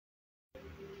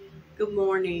Good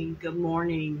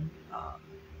morning,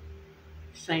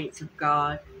 saints of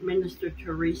God. Minister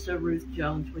Teresa Ruth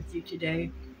Jones with you today.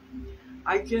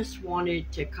 I just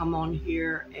wanted to come on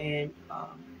here and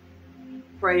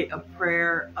pray a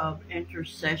prayer of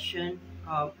intercession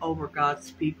over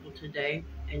God's people today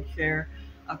and share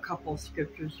a couple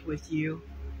scriptures with you.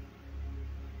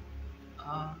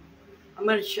 Uh, I'm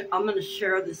gonna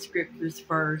share the scriptures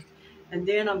first, and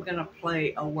then I'm gonna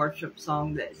play a worship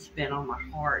song that's been on my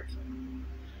heart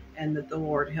and that the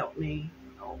Lord helped me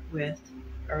with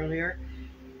earlier.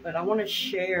 But I want to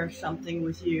share something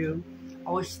with you. I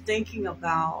was thinking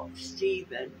about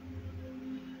Stephen,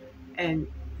 and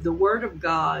the Word of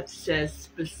God says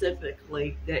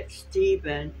specifically that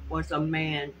Stephen was a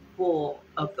man full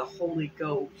of the Holy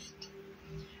Ghost.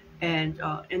 And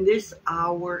in this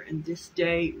hour, in this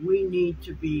day, we need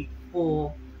to be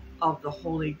full of the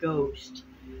Holy Ghost.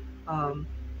 I'm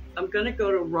going to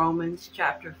go to Romans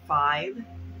chapter 5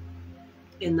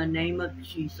 in the name of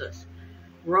Jesus.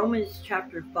 Romans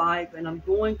chapter 5, and I'm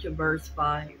going to verse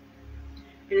 5.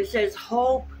 And it says,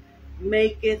 "Hope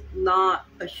maketh not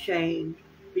ashamed,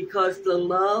 because the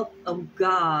love of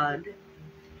God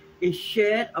is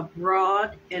shed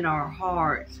abroad in our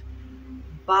hearts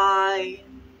by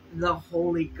the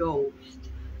Holy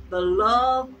Ghost." The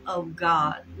love of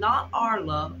God, not our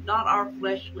love, not our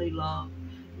fleshly love,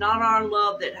 not our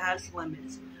love that has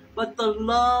limits, but the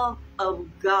love of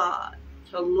God,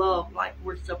 to love like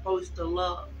we're supposed to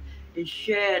love, is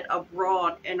shed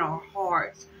abroad in our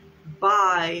hearts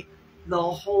by the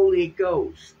Holy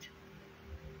Ghost,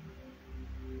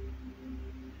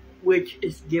 which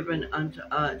is given unto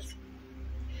us.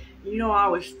 You know, I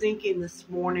was thinking this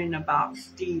morning about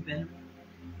Stephen,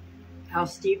 how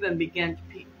Stephen began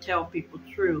to tell people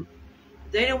truth.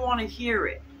 They didn't want to hear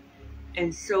it,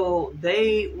 and so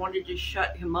they wanted to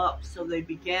shut him up, so they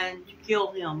began to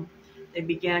kill him. They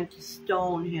began to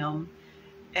stone him.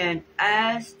 And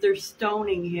as they're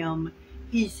stoning him,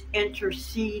 he's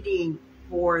interceding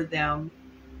for them.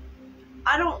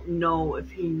 I don't know if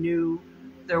he knew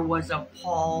there was a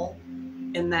Paul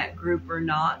in that group or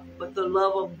not, but the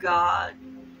love of God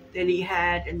that he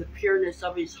had and the pureness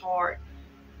of his heart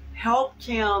helped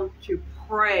him to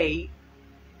pray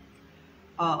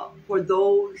for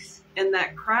those in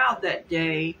that crowd that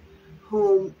day,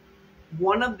 whom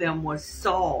one of them was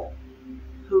Saul,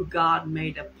 who God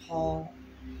made a Paul.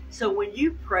 So when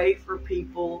you pray for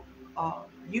people,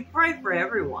 you pray for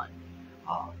everyone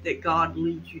that God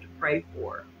leads you to pray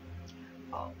for.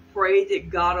 Pray that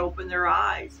God open their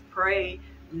eyes. Pray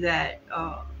that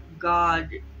God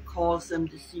calls them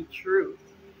to see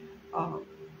truth.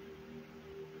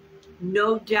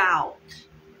 No doubt,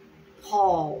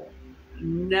 Paul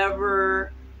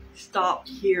never stopped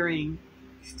hearing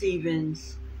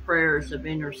Stephen's prayers of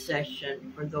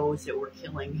intercession for those that were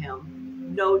killing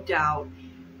him. No doubt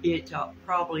it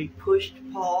probably pushed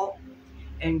Paul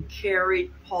and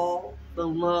carried Paul the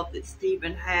love that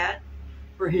Stephen had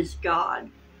for his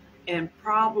God, and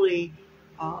probably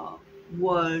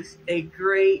was a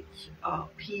great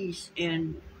piece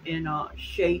in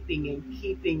shaping and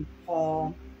keeping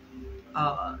Paul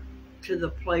to the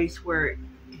place where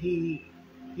he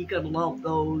could love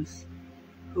those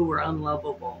who were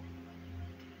unlovable.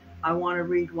 I want to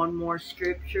read one more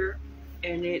scripture,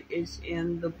 and it is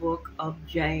in the book of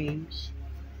James.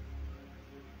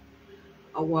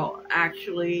 I'm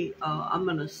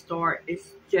going to start.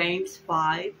 It's James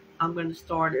 5. I'm going to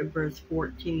start at verse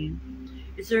 14.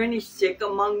 "Is there any sick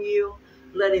among you?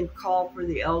 Let him call for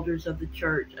the elders of the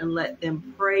church, and let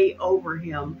them pray over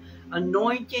him,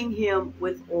 anointing him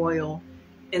with oil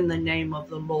in the name of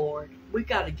the Lord." We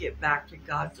got to get back to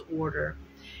God's order.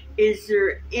 "Is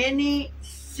there any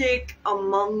sick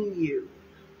among you?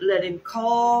 Let him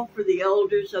call for the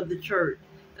elders of the church."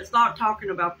 It's not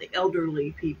talking about the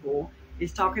elderly people.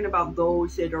 It's talking about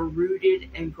those that are rooted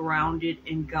and grounded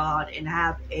in God and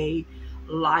have a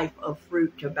life of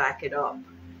fruit to back it up.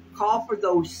 Call for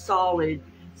those solid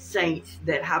saints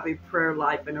that have a prayer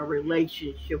life and a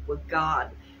relationship with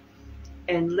God,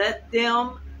 and let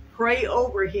them pray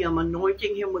over him,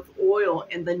 anointing him with oil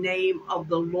in the name of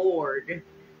the Lord.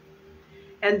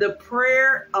 "And the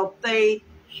prayer of faith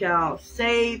shall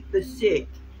save the sick,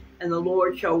 and the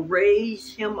Lord shall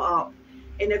raise him up.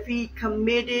 And if he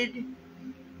committed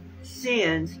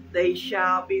sins, they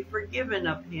shall be forgiven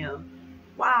of him."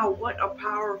 Wow, what a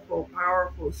powerful,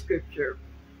 powerful scripture.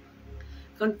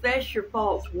 "Confess your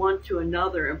faults one to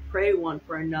another, and pray one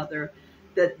for another,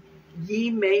 that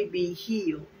ye may be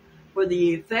healed. For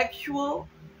the effectual,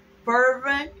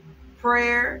 fervent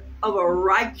prayer of a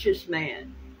righteous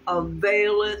man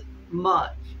availeth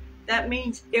much." That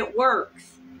means it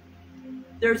works.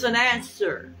 there's an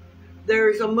answer,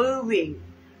 there's a moving,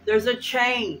 there's a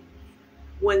change.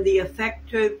 When the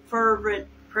effective, fervent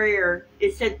prayer,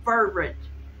 it said fervent,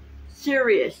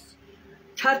 serious,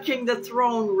 touching the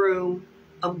throne room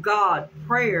of God,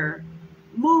 prayer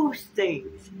moves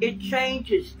things. It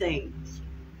changes things.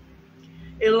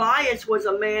 Elias was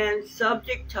a man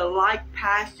subject to like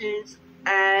passions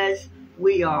as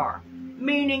we are,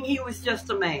 meaning he was just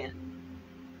a man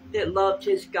that loved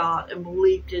his God and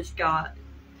believed his God.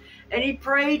 And he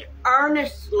prayed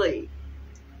earnestly.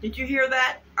 Did you hear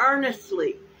that?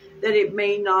 Earnestly, that it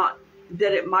might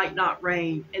not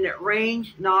rain. And it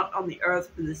rained not on the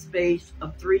earth for the space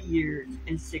of 3 years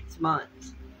and 6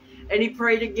 months. And he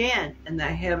prayed again, and the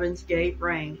heavens gave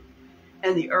rain,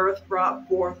 and the earth brought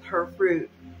forth her fruit.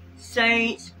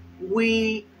 Saints,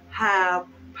 we have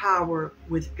power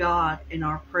with God in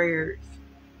our prayers.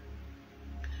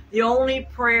 The only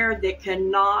prayer that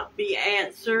cannot be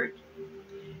answered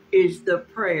is the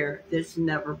prayer that's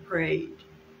never prayed.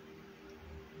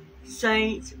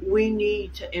 Saints, we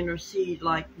need to intercede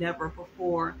like never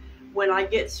before. When I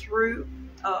get through,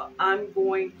 I'm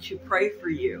going to pray for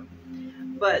you.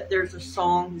 But there's a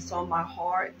song that's on my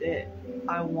heart that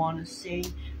I want to sing.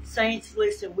 Saints,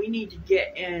 listen, we need to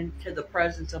get into the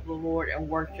presence of the Lord and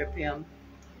worship Him.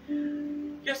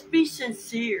 Just be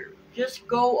sincere. Just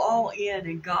go all in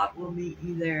and God will meet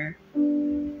you there.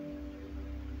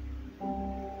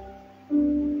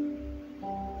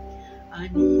 I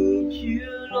need you,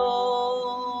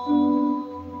 Lord,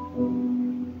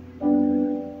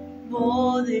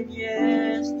 more than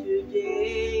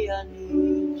yesterday. I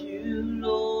need you,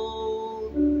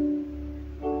 Lord,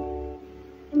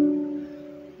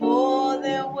 more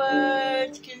than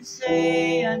words can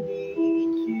say. I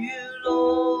need you,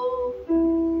 Lord,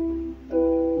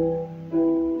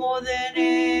 more than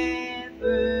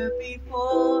ever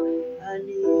before. I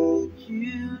need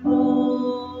you,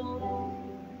 Lord.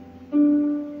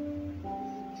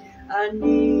 I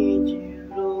need you,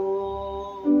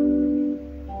 Lord.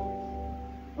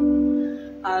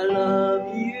 I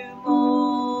love you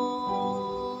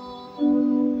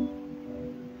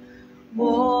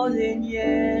more than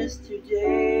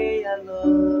yesterday. I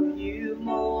love you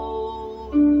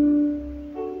more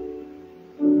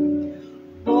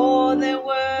than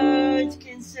words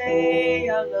can say.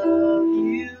 I love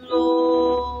you,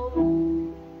 Lord,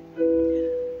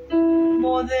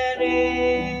 more than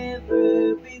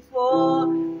ever before.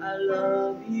 I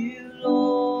love you,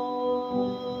 Lord.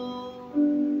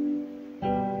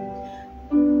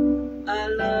 I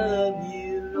love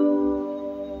you,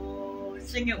 Lord.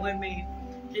 Sing it with me.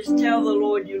 Just tell the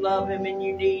Lord you love Him and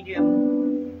you need Him.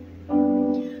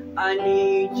 I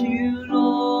need you,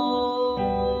 Lord,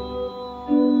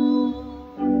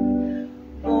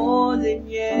 more than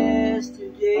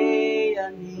yesterday.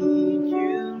 I need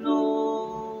you,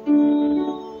 Lord,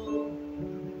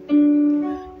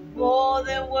 more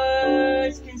than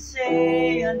words can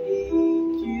say. I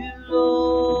need you,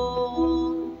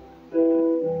 Lord,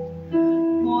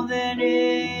 more than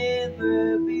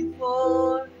ever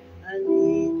before. I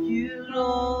need you,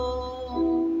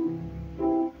 Lord.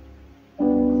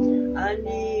 I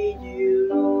need you,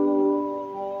 Lord.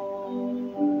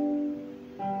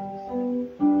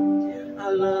 I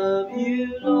love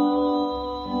you,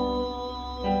 Lord,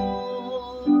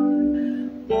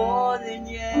 more than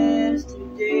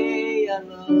yesterday. I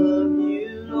love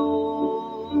you,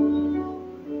 Lord,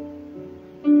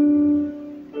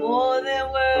 more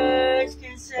than words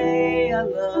can say. I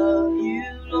love you,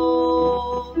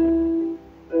 Lord,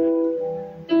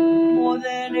 more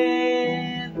than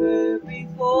ever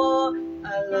before.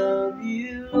 I love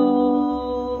you, Lord.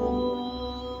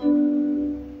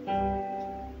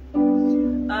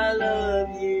 I love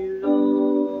you,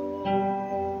 Lord.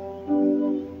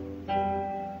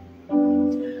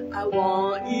 I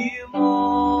want you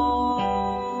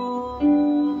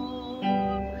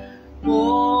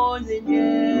more than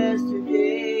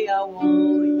yesterday. I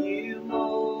want you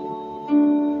more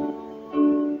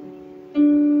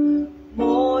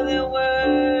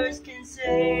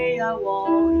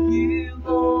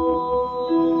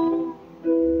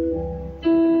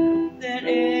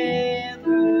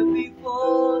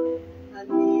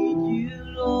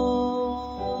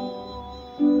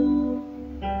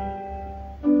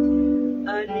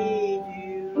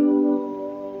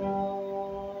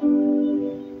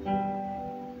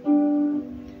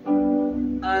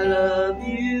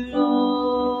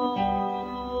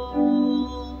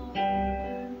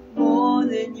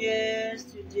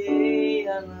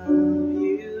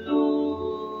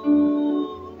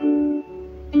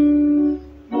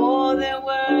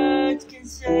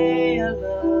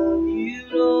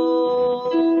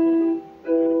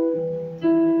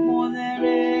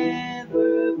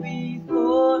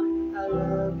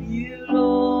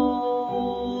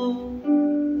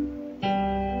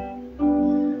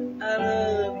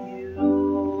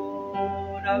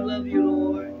I love you,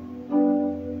 Lord.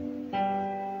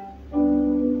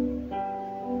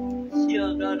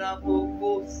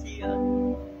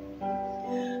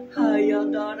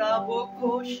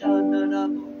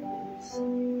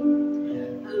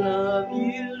 I love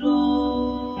you,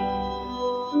 Lord,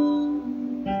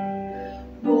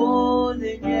 more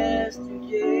than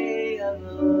yesterday. I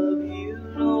love you,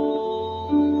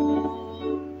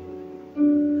 Lord,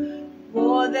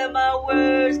 more than my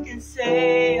words can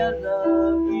say. I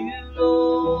love you,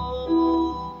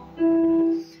 Lord,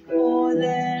 more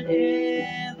than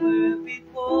ever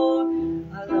before.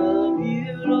 I love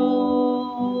you,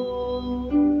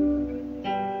 Lord.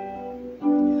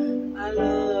 I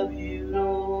love you,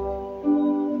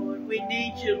 Lord. We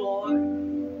need you, Lord.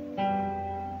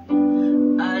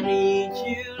 I need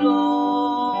you, Lord,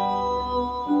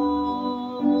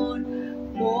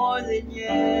 more than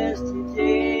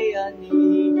yesterday. I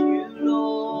need you,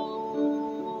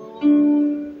 Lord,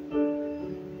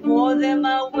 more than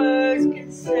my words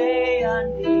can say. I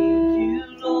need you,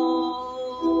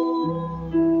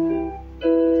 Lord,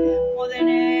 more than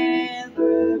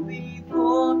ever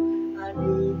before. I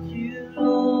need you,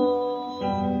 Lord.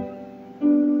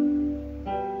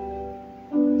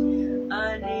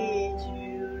 I need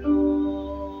you,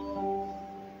 Lord.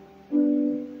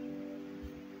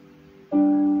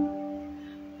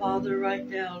 Father, right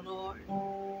now, Lord,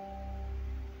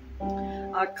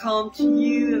 I come to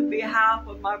you on behalf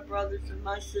of my brothers and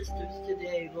my sisters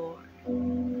today, Lord.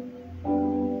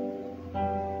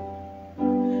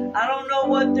 I don't know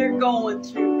what they're going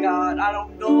through, God. I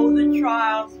don't know the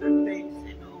trials they're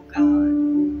facing, oh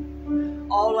God.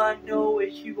 All I know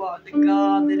is you are the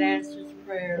God that answers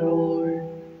prayer, Lord.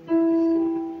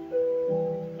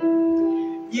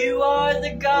 You are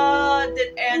the God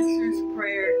that answers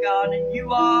prayer, God, and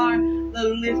you are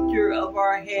the lifter of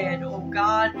our head, oh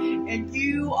God, and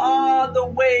you are the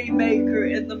way maker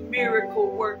and the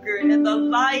miracle worker and the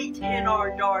light in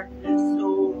our darkness,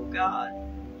 oh God.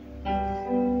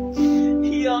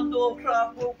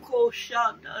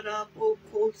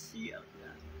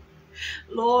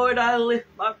 Lord, I lift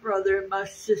my brother and my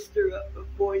sister up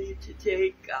before you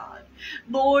today, God.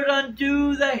 Lord,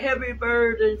 undo the heavy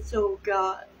burdens, oh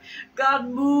God. God,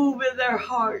 move in their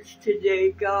hearts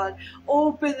today, God.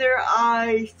 Open their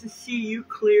eyes to see you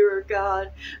clearer,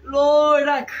 God. Lord,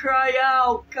 I cry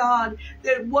out, God,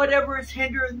 that whatever is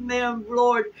hindering them,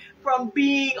 Lord, from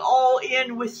being all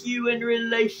in with you in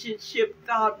relationship,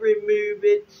 God, remove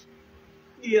it.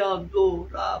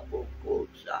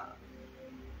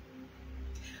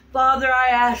 Father, I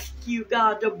ask you,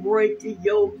 God, to break the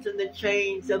yokes and the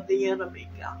chains of the enemy,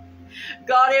 God.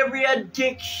 God, every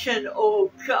addiction,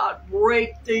 oh God,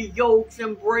 break the yokes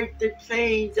and break the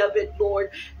chains of it, Lord,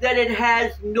 that it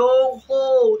has no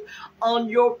hold on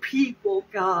your people,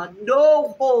 God.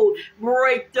 No hold.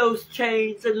 Break those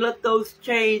chains and let those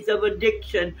chains of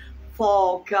addiction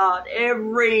fall, God.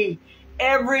 Every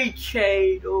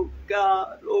chain, oh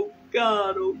God, oh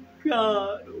God, oh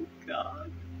God, oh God.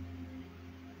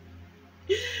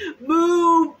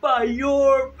 Move by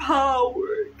your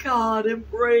power, God,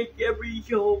 and break every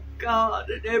yoke, God,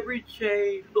 and every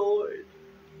chain, Lord,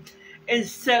 and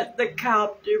set the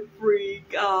captive free,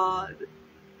 God.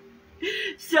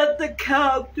 Set the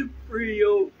captive free,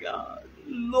 oh God.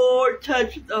 Lord,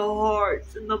 touch the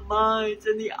hearts and the minds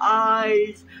and the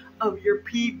eyes of your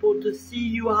people to see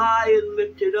you high and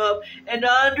lifted up and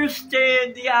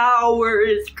understand the hour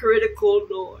is critical,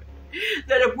 Lord.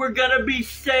 That if we're going to be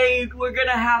saved, we're going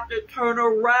to have to turn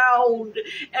around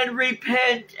and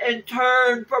repent and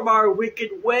turn from our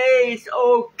wicked ways,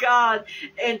 oh God,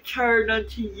 and turn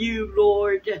unto you,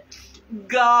 Lord.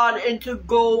 God, and to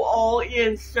go all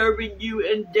in serving you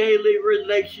in daily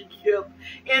relationship,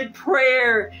 in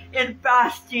prayer, in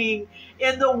fasting,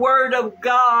 in the Word of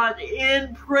God,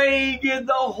 in praying in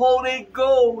the Holy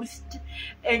Ghost,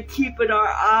 and keeping our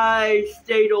eyes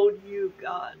stayed on you,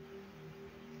 God.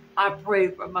 I pray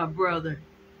for my brother.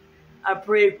 I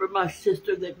pray for my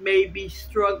sister that may be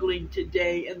struggling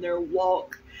today in their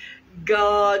walk.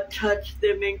 God, touch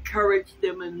them, encourage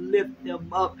them, and lift them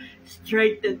up.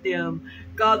 Strengthen them.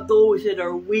 God, those that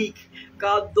are weak.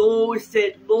 God, those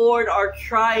that, Lord, are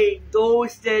trying.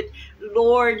 Those that,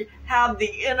 Lord, have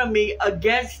the enemy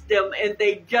against them and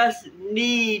they just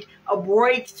need a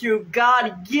breakthrough.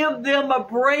 God, give them a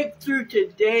breakthrough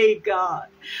today, God.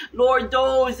 Lord,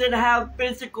 those that have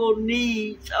physical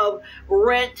needs of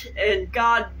rent and,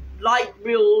 God, light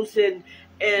bills and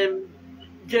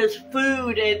just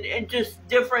food and just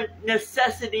different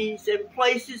necessities and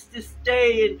places to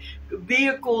stay and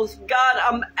vehicles. God,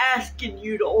 I'm asking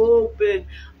you to open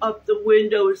up the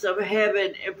windows of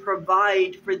heaven and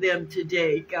provide for them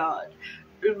today, God.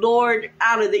 Lord,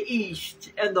 out of the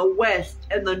east and the west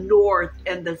and the north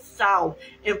and the south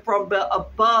and from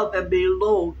above and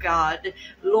below, God.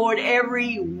 Lord,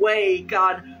 every way,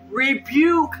 God,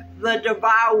 rebuke the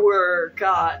devourer,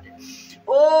 God.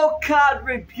 Oh, God,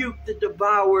 rebuke the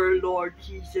devourer, Lord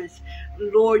Jesus.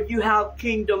 Lord, you have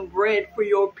kingdom bread for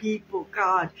your people,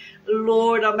 God.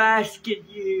 Lord, I'm asking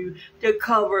you to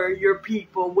cover your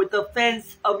people with the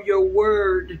fence of your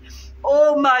word.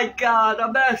 Oh, my God,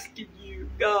 I'm asking you,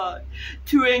 God,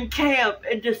 to encamp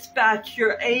and dispatch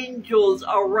your angels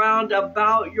around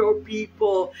about your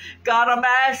people. God, I'm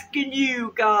asking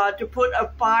you, God, to put a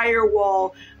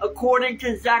firewall according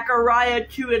to Zechariah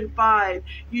 2:5.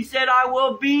 You said, I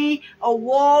will be a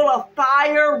wall of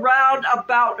fire round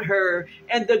about her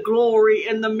and the glory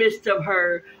in the midst of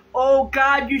her. Oh,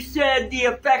 God, you said the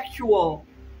effectual,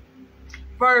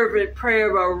 fervent prayer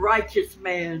of a righteous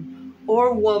man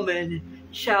or woman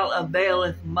shall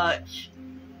availeth much.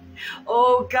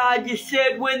 Oh, God, you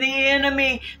said when the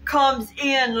enemy comes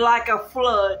in like a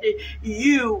flood,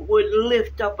 you would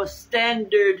lift up a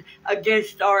standard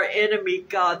against our enemy,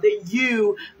 God, that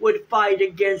you would fight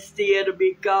against the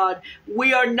enemy, God.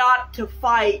 We are not to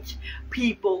fight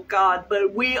people, God,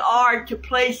 but we are to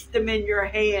place them in your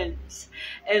hands.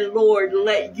 And Lord,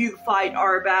 let you fight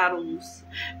our battles.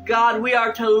 God, we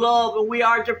are to love and we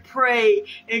are to pray.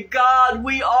 And God,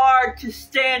 we are to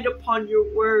stand upon your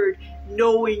word,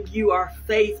 knowing you are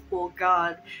faithful,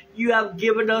 God. You have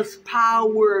given us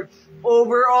power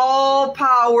over all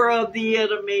power of the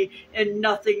enemy, and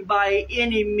nothing by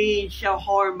any means shall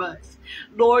harm us.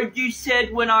 Lord, you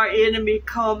said when our enemy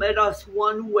come at us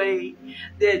one way,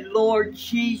 that Lord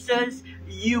Jesus,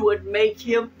 you would make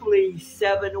him flee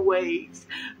 7 ways.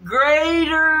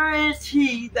 Greater is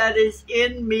he that is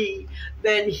in me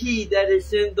than he that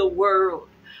is in the world.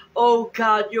 Oh,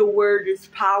 God, your word is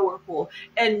powerful,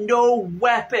 and no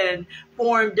weapon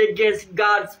formed against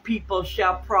God's people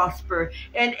shall prosper.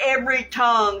 And every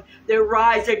tongue that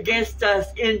rise against us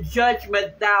in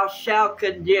judgment thou shalt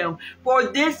condemn. For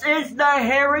this is the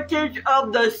heritage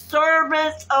of the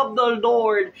servants of the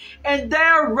Lord, and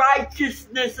their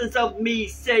righteousness is of me,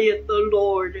 saith the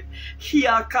Lord.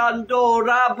 Shiakando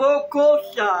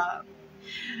rabokosha.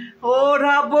 Oh,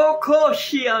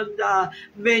 Rabokoshianda,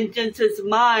 vengeance is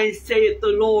mine, saith the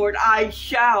Lord, I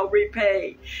shall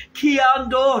repay.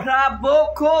 Kiando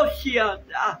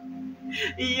Rabokoshianda,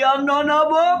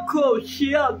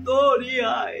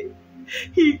 Yanonabokoshiandoriai,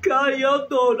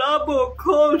 Hikayato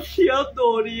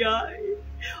Rabokoshiandoriai.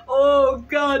 Oh,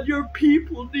 God, your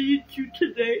people need you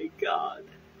today, God.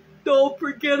 Don't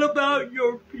forget about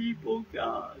your people,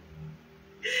 God.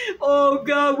 Oh,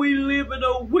 God, we live in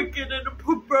a wicked and a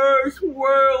perverse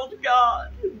world,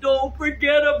 God. Don't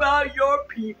forget about your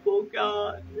people,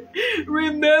 God.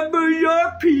 Remember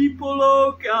your people,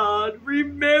 oh, God.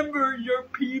 Remember your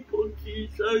people,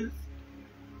 Jesus.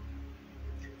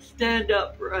 Stand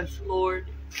up for us, Lord.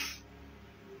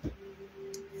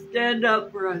 Stand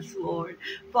up for us, Lord.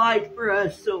 Fight for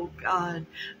us, oh God.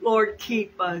 Lord,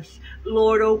 keep us.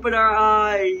 Lord, open our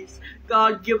eyes.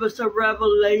 God, give us a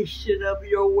revelation of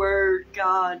your word,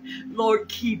 God. Lord,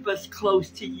 keep us close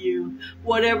to you.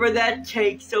 Whatever that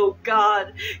takes, oh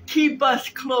God, keep us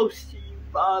close to you,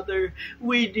 Father.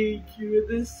 We need you in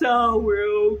this hour,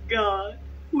 oh God.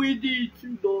 We need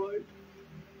you, Lord.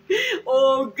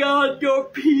 Oh, God, your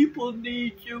people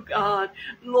need you, God.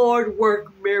 Lord, work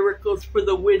miracles for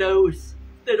the widows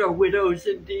that are widows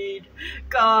indeed.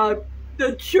 God,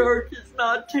 the church is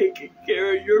not taking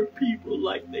care of your people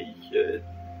like they should.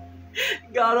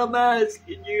 God, I'm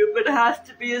asking you, if it has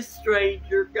to be a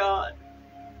stranger, God,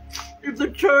 if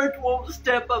the church won't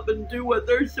step up and do what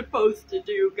they're supposed to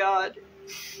do, God,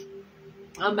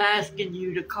 I'm asking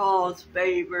you to cause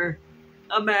favor.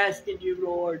 I'm asking you,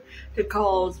 Lord, to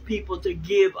cause people to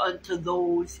give unto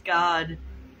those, God,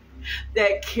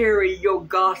 that carry your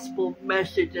gospel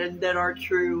message and that are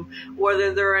true,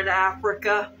 whether they're in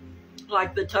Africa,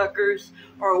 like the Tuckers,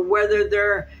 or whether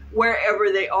they're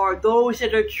wherever they are, those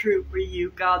that are true for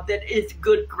you, God, that is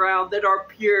good ground, that are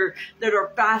pure, that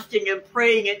are fasting and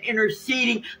praying and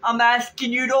interceding. I'm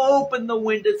asking you to open the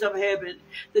windows of heaven,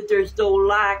 that there's no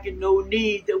lack and no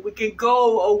need, that we can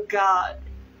go, oh God.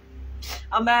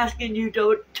 I'm asking you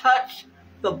to touch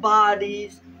the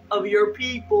bodies of your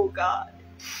people, God.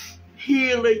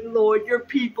 Healing, Lord. Your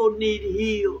people need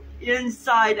healed.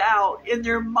 Inside out, in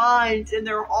their minds, in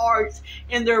their hearts,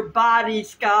 in their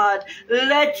bodies, God.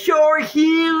 Let your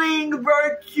healing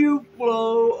virtue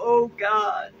flow, oh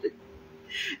God.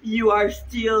 You are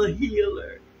still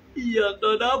healer. You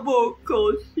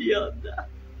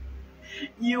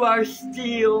are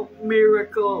still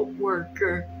miracle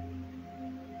worker.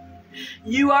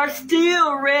 You are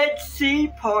still Red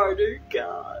Sea parter,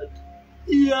 God.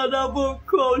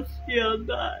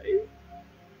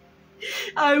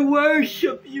 I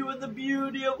worship you in the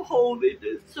beauty of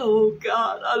holiness, oh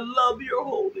God. I love your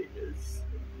holiness.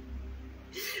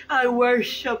 I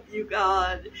worship you,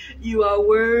 God. You are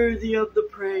worthy of the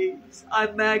praise. I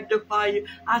magnify you.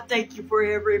 I thank you for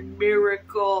every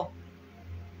miracle.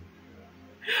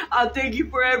 I thank you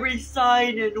for every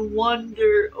sign and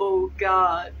wonder, oh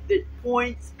God, that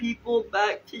points people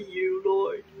back to you,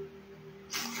 Lord.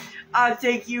 I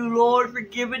thank you, Lord, for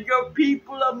giving your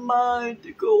people a mind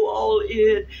to go all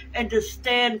in and to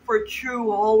stand for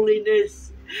true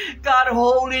holiness. God,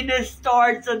 holiness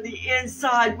starts on the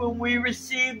inside when we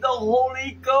receive the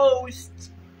Holy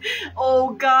Ghost. Oh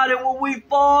God, and when we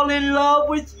fall in love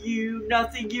with you,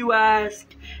 nothing you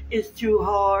ask is too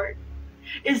hard.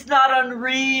 It's not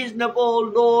unreasonable,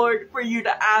 Lord, for you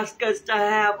to ask us to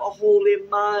have a holy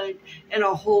mind and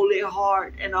a holy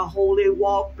heart and a holy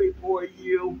walk before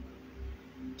you.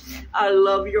 I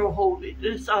love your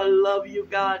holiness. I love you,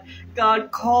 God.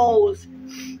 God calls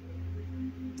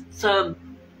some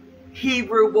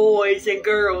Hebrew boys and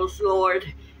girls,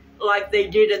 Lord, like they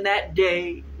did in that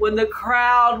day. When the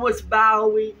crowd was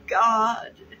bowing,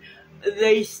 God,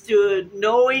 they stood,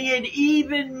 knowing it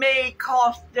even may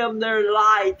cost them their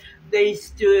life. They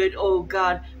stood, oh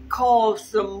God. Call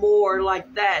some more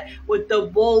like that with the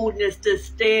boldness to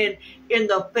stand in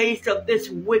the face of this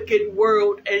wicked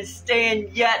world and stand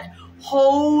yet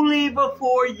holy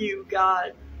before you,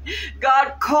 God.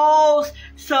 God calls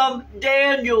some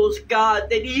Daniels, God,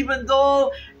 that even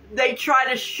though they try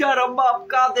to shut them up,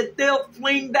 God, that they'll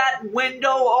fling that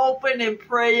window open and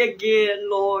pray again,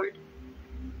 Lord.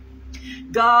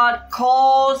 God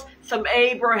calls some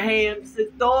Abrahams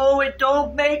that though it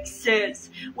don't make sense,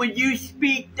 when you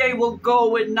speak, they will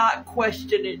go and not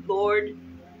question it, Lord.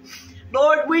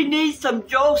 Lord, we need some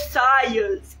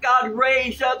Josiahs. God,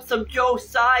 raise up some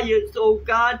Josiahs, oh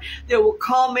God, that will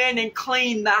come in and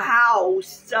clean the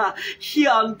house. And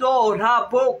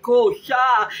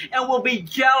will be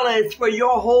jealous for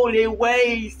your holy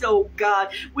ways, oh God.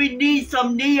 We need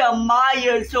some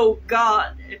Nehemiahs, oh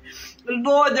God.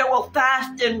 Lord, that will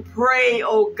fast and pray,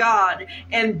 oh God,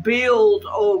 and build,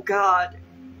 oh God.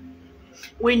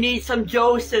 We need some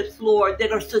Josephs, Lord,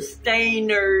 that are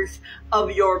sustainers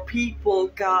of your people,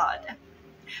 God,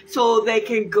 so they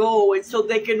can go and so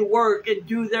they can work and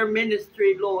do their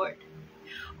ministry, Lord.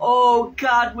 Oh,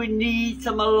 God, we need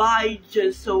some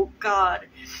Elijahs, oh, God,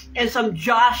 and some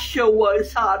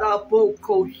Joshuas.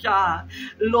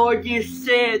 Lord, you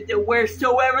said that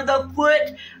wheresoever the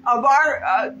foot of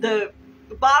the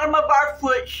bottom of our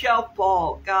foot shall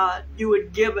fall, God, you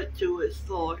would give it to us,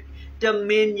 Lord.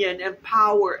 Dominion and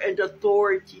power and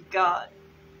authority, God.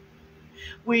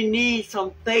 We need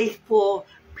some faithful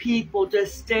people to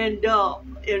stand up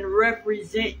and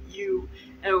represent you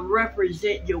and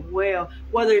represent you well,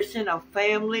 whether it's in a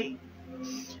family,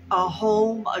 a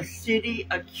home, a city,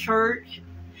 a church.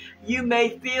 You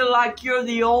may feel like you're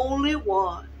the only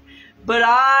one, but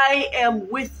I am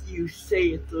with you,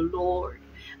 saith the Lord.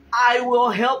 I will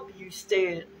help you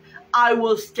stand. I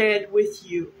will stand with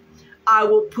you. I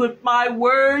will put my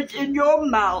words in your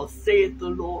mouth, saith the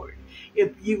Lord.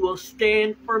 If you will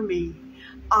stand for me,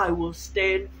 I will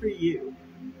stand for you.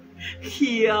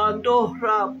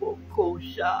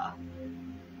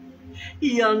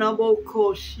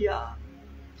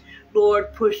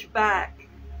 Lord, push back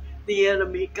the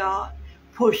enemy, God.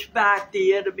 Push back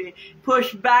the enemy.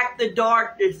 Push back the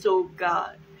darkness, oh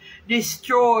God.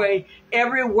 Destroy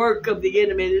every work of the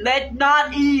enemy. Let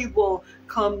not evil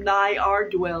come nigh our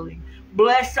dwelling.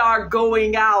 Bless our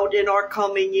going out and our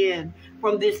coming in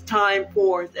from this time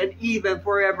forth and even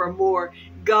forevermore.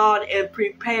 God, and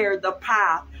prepare the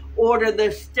path. Order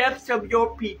the steps of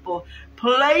your people.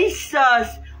 Place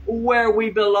us where we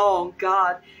belong,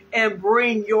 God, and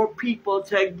bring your people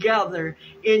together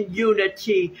in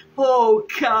unity. Oh,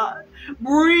 God,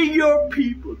 bring your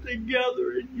people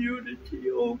together in unity,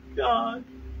 oh, God.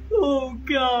 Oh,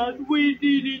 God, we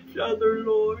need each other,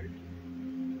 Lord.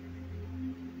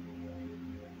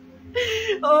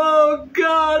 Oh,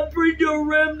 God, bring your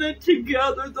remnant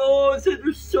together, those that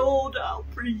are sold out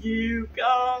for you,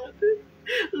 God.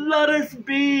 Let us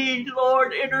be,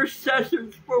 Lord,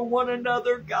 intercessors for one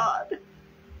another, God.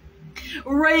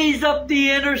 Raise up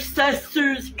the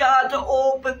intercessors, God, to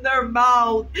open their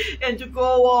mouth and to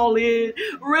go all in.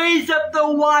 Raise up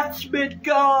the watchmen,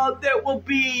 God, that will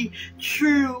be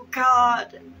true,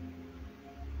 God.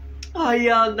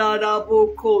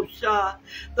 The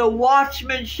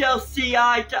watchmen shall see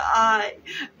eye to eye,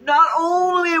 not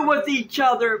only with each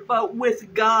other, but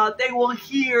with God. They will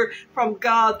hear from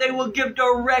God. They will give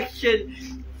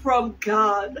direction from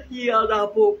God.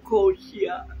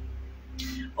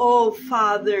 Oh,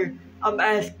 Father, I'm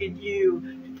asking you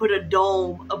to put a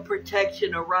dome of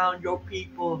protection around your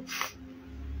people.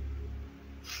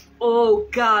 Oh,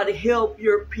 God, help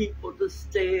your people to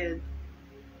stand.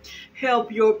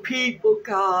 Help your people,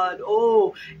 God.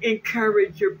 Oh,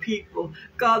 encourage your people.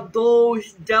 God,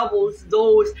 those devils,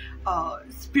 those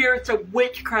spirits of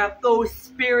witchcraft, those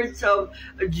spirits of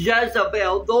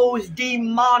Jezebel, those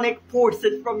demonic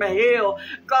forces from hell,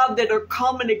 God, that are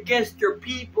coming against your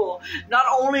people, not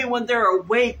only when they're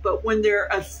awake, but when they're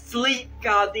asleep,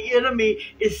 God. The enemy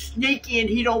is sneaky and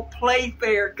he don't play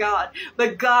fair, God.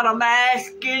 But God, I'm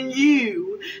asking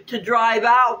you to drive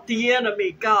out the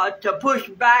enemy, God, to push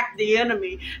back the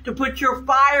enemy, to put your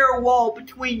firewall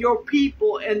between your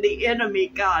people and the enemy,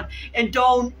 God. And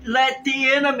do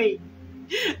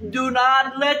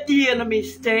not let the enemy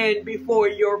stand before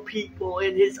your people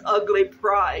in his ugly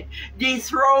pride.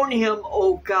 Dethrone him,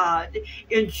 oh God,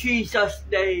 in Jesus'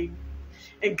 name.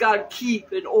 And God,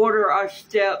 keep and order our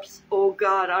steps, oh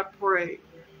God, I pray,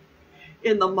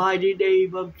 in the mighty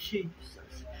name of Jesus.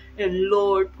 And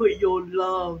Lord, put your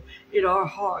love in our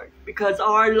hearts, because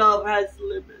our love has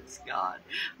limits, God.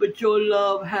 But your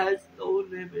love has no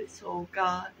limits, oh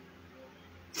God.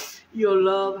 Your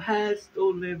love has no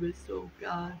limits, oh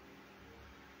God.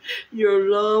 Your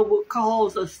love will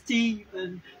cause a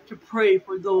Stephen to pray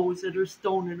for those that are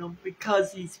stoning him,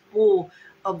 because he's full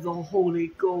of the Holy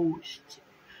Ghost.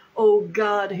 Oh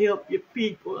God, help your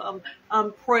people.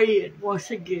 I'm praying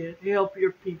once again. Help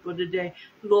your people today.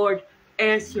 Lord,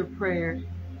 answer prayer.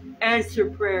 Answer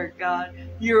prayer, God.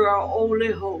 You're our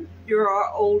only hope. You're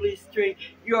our only strength.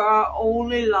 You're our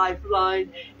only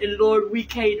lifeline. And Lord, we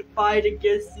can't fight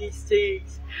against these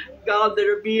things, God, that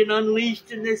are being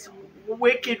unleashed in this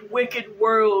wicked, wicked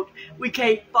world. We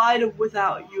can't fight them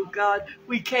without you, God.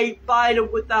 We can't fight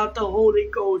them without the Holy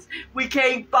Ghost. We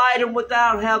can't fight them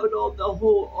without having on the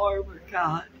whole armor,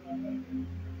 God.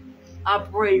 I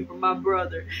pray for my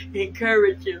brother.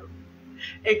 Encourage him.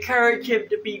 Encourage him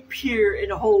to be pure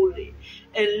and holy.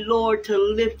 And Lord, to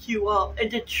lift you up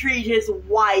and to treat his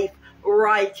wife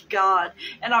right, God.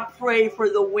 And I pray for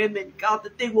the women, God,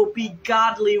 that they will be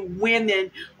godly women.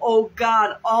 Oh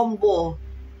God, humble,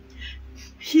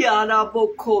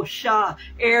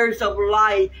 heirs of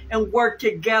light, and work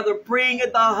together, bring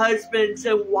the husbands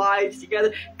and wives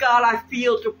together. God, I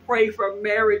feel to pray for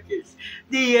marriages.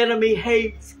 The enemy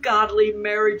hates godly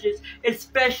marriages,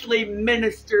 especially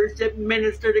ministers that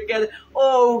minister together.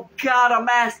 Oh God, I'm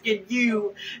asking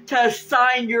you to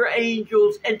assign your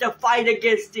angels and to fight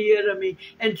against the enemy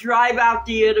and drive out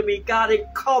the enemy, God, and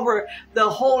cover the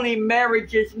holy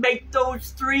marriages. Make those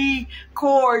three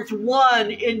cords one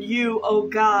in you, oh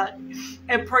God,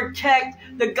 and protect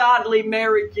the godly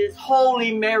marriages,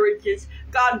 holy marriages,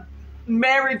 God,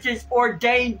 marriages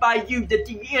ordained by you that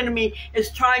the enemy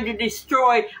is trying to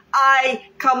destroy. I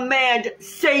command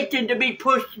Satan to be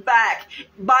pushed back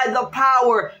by the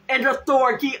power and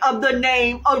authority of the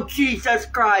name of Jesus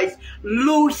Christ.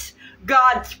 Loose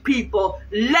God's people.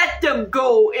 Let them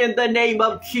go in the name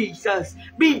of Jesus.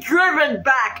 Be driven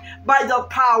back by the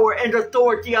power and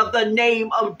authority of the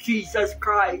name of Jesus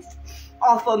Christ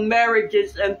off of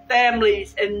marriages and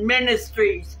families and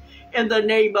ministries in the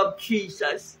name of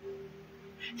Jesus.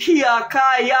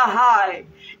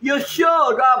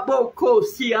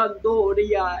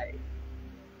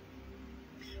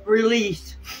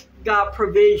 Release God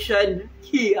provision.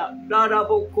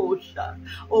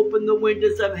 Open the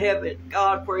windows of heaven,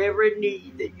 God, for every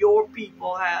need that your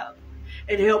people have.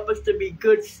 And help us to be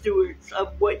good stewards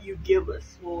of what you give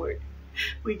us, Lord.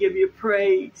 We give you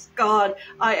praise. God,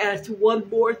 I ask one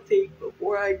more thing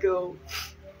before I go.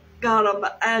 God, I'm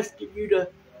asking you to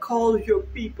cause your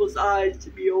people's eyes to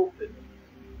be open.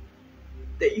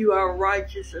 That you are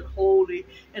righteous and holy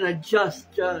and a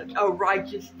just judge, a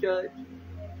righteous judge.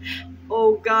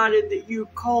 Oh God, and that you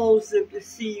cause them to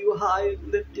see you high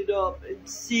and lifted up and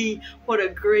see what a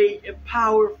great and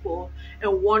powerful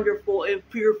and wonderful and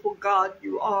fearful God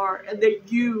you are, and that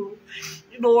you,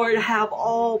 Lord, have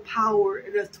all power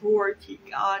and authority,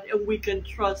 God, and we can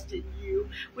trust in you.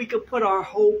 We can put our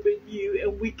hope in you,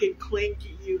 and we can cling to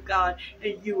you, God,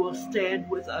 and you will stand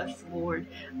with us, Lord.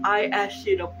 I ask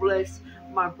you to bless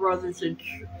my brothers and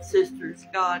sisters,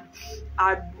 God.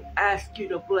 I ask you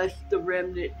to bless the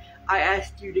remnant. I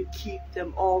ask you to keep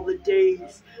them all the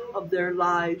days of their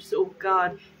lives, oh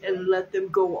God, and let them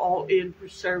go all in for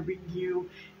serving you.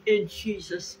 In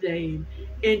Jesus' name,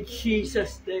 in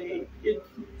Jesus' name, in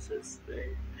Jesus'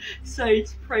 name.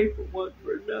 Saints, pray for one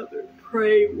for another.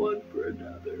 Pray one for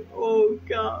another. Oh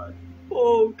God,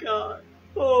 oh God,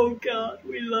 oh God,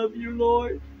 we love you,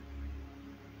 Lord.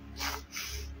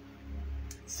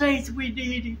 Saints, we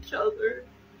need each other.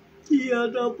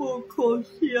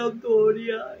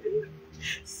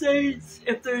 Saints,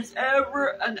 if there's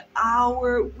ever an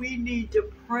hour we need to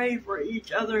pray for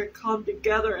each other and come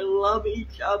together and love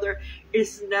each other,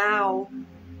 it's now.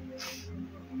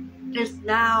 It's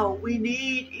now. We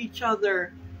need each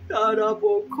other. God,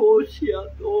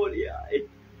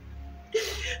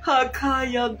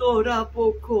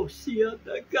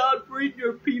 bring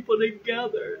your people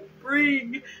together.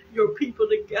 Bring your people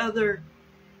together.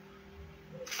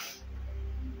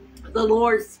 The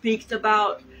Lord speaks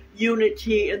about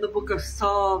unity in the book of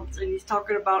Psalms, and he's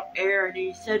talking about Aaron.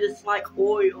 He said it's like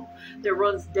oil that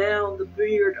runs down the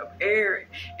beard of Aaron.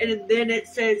 And then it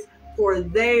says, for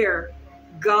there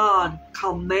God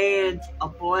commands a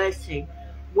blessing.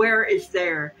 Where is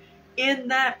there? In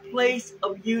that place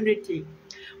of unity.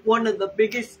 One of the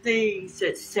biggest things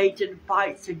that Satan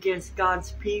fights against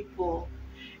God's people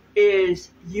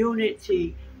is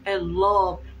unity and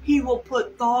love. He will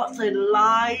put thoughts and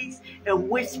lies and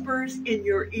whispers in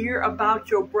your ear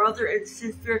about your brother and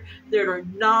sister that are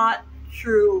not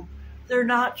true. They're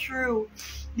not true.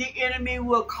 The enemy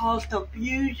will cause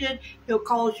confusion. He'll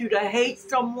cause you to hate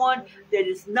someone that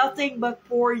is nothing but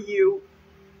for you.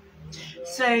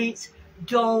 Saints,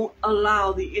 don't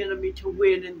allow the enemy to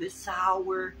win in this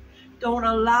hour. Don't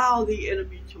allow the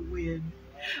enemy to win.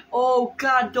 Oh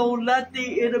God, don't let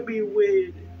the enemy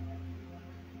win.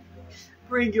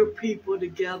 Bring your people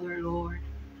together, Lord.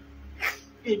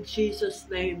 In Jesus'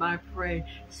 name I pray.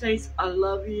 Saints, I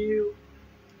love you.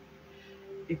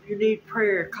 If you need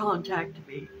prayer, contact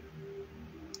me.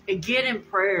 And get in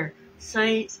prayer.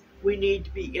 Saints, we need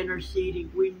to be interceding.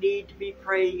 We need to be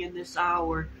praying in this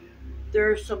hour.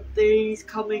 There are some things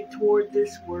coming toward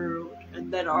this world and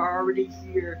that are already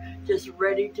here, just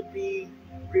ready to be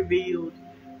revealed,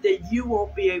 that you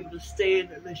won't be able to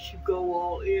stand unless you go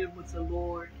all in with the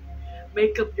Lord.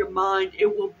 Make up your mind.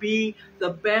 It will be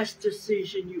the best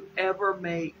decision you ever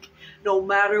make. No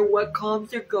matter what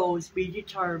comes or goes, be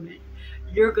determined.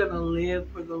 You're going to live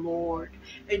for the Lord,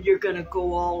 and you're going to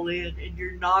go all in, and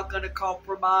you're not going to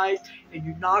compromise, and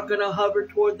you're not going to hover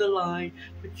toward the line,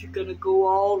 but you're going to go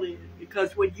all in,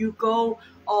 because when you go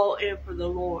all in for the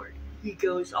Lord, he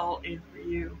goes all in for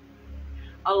you.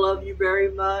 I love you very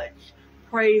much.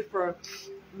 Pray for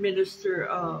Minister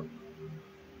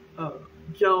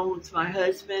Jones, my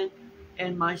husband,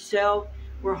 and myself.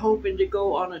 We're hoping to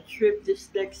go on a trip this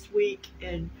next week,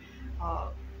 and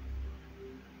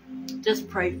just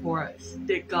pray for us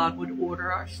that God would order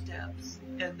our steps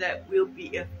and that we'll be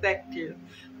effective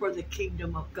for the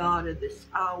kingdom of God in this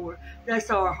hour. That's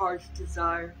our heart's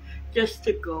desire, just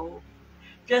to go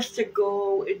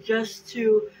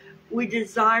and we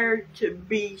desire to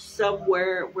be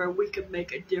somewhere where we can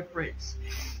make a difference.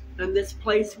 In this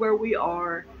place where we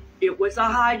are, it was a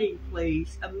hiding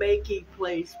place, a making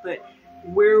place, but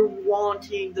we're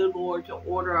wanting the Lord to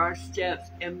order our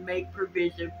steps and make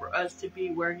provision for us to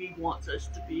be where he wants us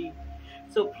to be.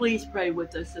 So please pray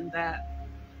with us in that.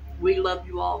 We love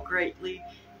you all greatly.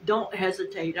 Don't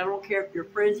hesitate. I don't care if you're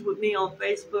friends with me on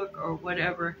Facebook or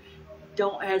whatever.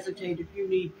 Don't hesitate if you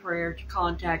need prayer to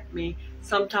contact me.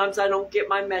 Sometimes I don't get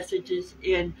my messages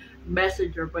in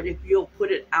Messenger, but if you'll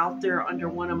put it out there under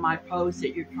one of my posts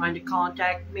that you're trying to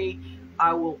contact me,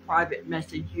 I will private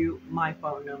message you my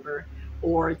phone number.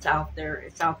 Or it's out there.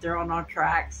 It's out there on our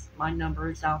tracks. My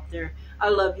number is out there. I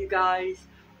love you guys.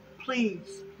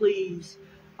 Please, please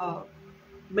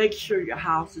make sure your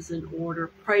house is in order.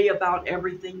 Pray about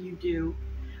everything you do.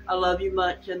 I love you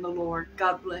much in the Lord.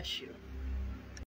 God bless you.